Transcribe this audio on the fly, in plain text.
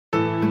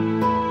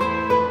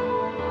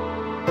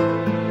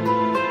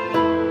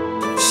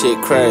Shit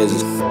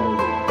crazy.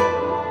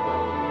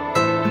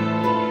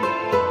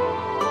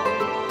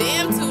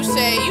 Damn,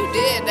 Touche, you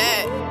did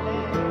that.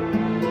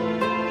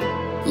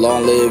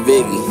 Long live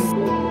Viggie.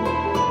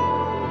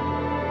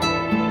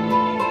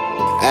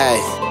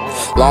 Ay.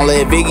 Long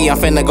live Viggie, I'm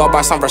finna go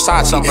buy some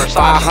Versace.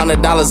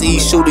 $500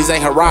 each, shoot, these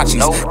ain't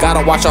Hirachis.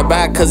 Gotta watch your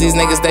back, cause these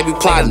niggas, they be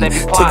plotting.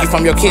 Took you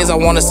from your kids, I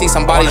wanna see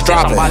somebody's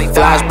dropping.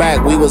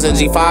 Flashback, we was in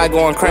G5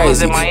 going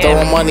crazy.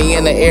 Throwing money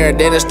in the air,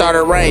 then it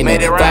started raining.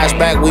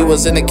 Flashback, we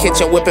was in the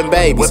kitchen whipping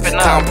babies.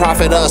 Count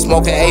profit up,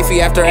 smoking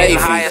AFI after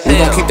AFI. We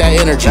gon' keep that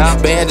energy,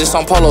 band just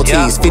on polo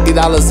tees.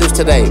 $50 zips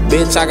today,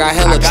 bitch, I got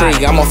hella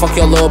tree. I'ma fuck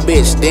your little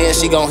bitch, then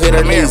she gon' hit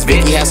her knees.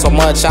 Viggie has so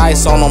much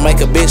ice on, don't make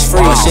a bitch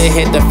free. When shit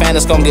hit the fan,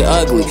 it's gon' get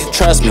ugly.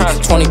 Trust me,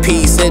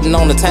 20p sitting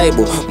on the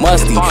table,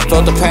 musty.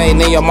 Felt the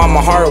pain in your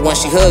mama heart when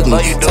she hugged me.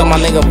 Tell my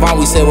nigga Vint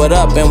we said what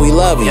up and we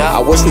love you.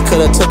 I wish we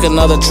could've took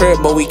another trip,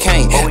 but we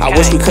can't. I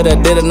wish we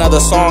could've did another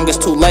song, it's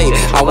too late.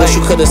 I wish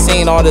you could've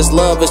seen all this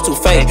love, it's too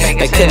fake.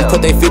 They couldn't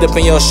put their feet up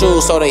in your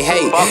shoes, so they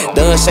hate.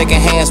 Done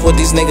shaking hands with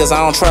these niggas, I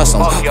don't trust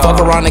them.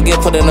 Fuck around and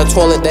get put in the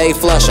toilet, they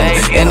flush them.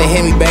 And they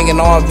hear me banging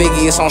on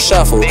Viggie, it's on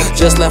shuffle.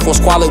 Just left with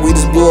Squalid, we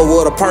just blew a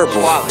wood of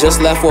purple. Just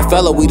left with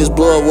Fella, we just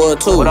blew a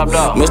wood too.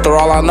 Mr.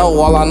 All I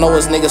know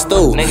is niggas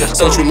stew.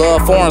 Since you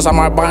love foreigns, I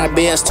might buy a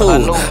Benz too.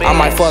 I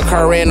might fuck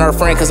her and her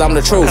friend, cause I'm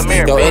the truth.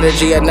 Your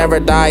energy will never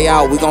die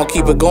out, we gon'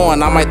 keep it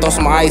going. I might throw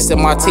some ice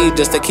in my teeth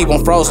just to keep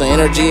them frozen.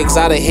 Energy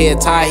exotic,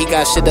 head tie, he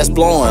got shit that's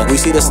blowing. We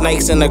see the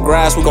snakes in the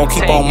grass, we gon'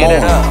 keep on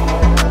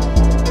mowing.